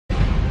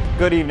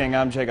Good evening,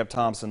 I'm Jacob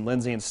Thompson.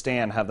 Lindsay and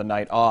Stan have the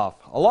night off.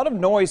 A lot of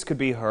noise could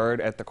be heard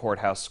at the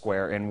Courthouse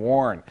Square in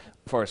Warren.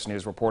 First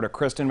News reporter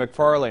Kristen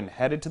McFarland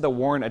headed to the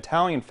Warren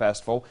Italian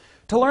Festival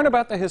to learn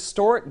about the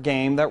historic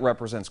game that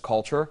represents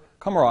culture,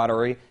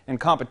 camaraderie, and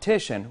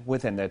competition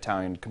within the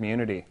Italian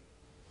community.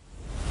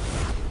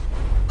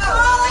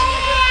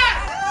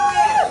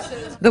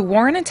 The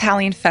Warren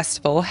Italian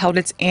Festival held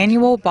its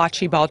annual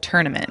bocce ball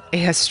tournament, a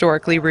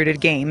historically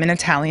rooted game in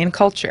Italian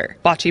culture.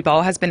 Bocce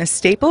ball has been a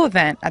staple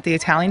event at the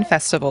Italian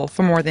Festival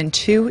for more than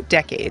 2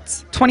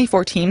 decades.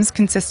 24 teams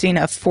consisting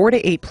of 4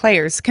 to 8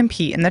 players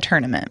compete in the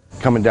tournament.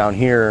 Coming down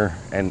here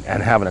and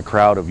having a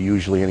crowd of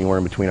usually anywhere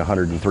in between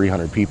 100 and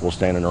 300 people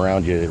standing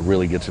around you, it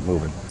really gets it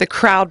moving. The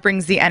crowd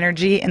brings the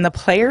energy and the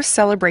players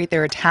celebrate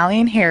their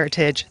Italian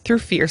heritage through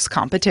fierce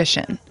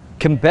competition.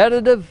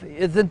 Competitive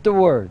isn't the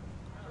word.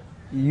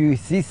 You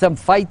see some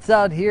fights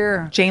out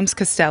here. James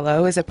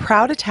Costello is a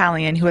proud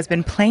Italian who has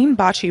been playing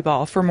bocce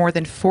ball for more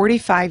than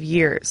 45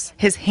 years.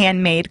 His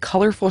handmade,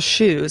 colorful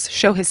shoes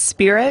show his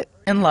spirit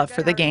and love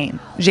for the game.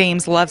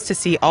 James loves to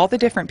see all the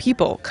different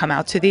people come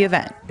out to the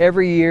event.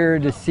 Every year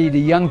to see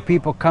the young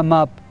people come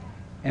up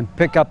and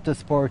pick up the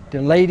sport.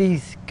 The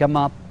ladies come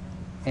up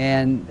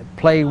and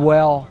play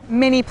well.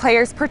 Many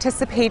players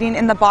participating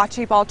in the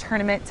bocce ball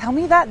tournament tell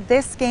me that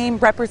this game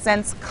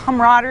represents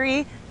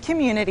camaraderie,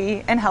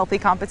 community, and healthy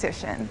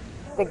competition.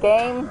 The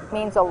game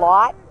means a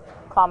lot: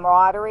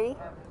 camaraderie,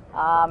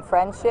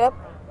 friendship,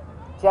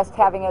 just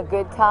having a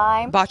good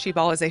time. Bocce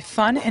ball is a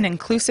fun and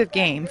inclusive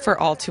game for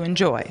all to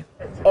enjoy.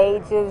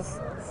 Ages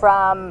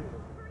from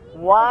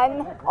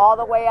 1 all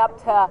the way up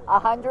to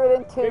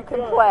 102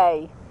 can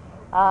play,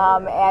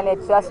 and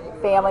it's just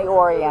family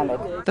oriented.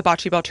 The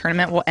bocce ball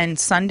tournament will end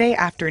Sunday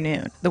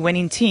afternoon. The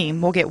winning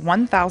team will get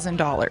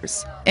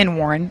 $1,000. In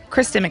Warren,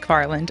 Kristen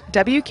McFarland,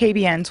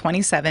 WKBN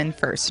 27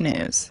 First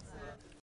News.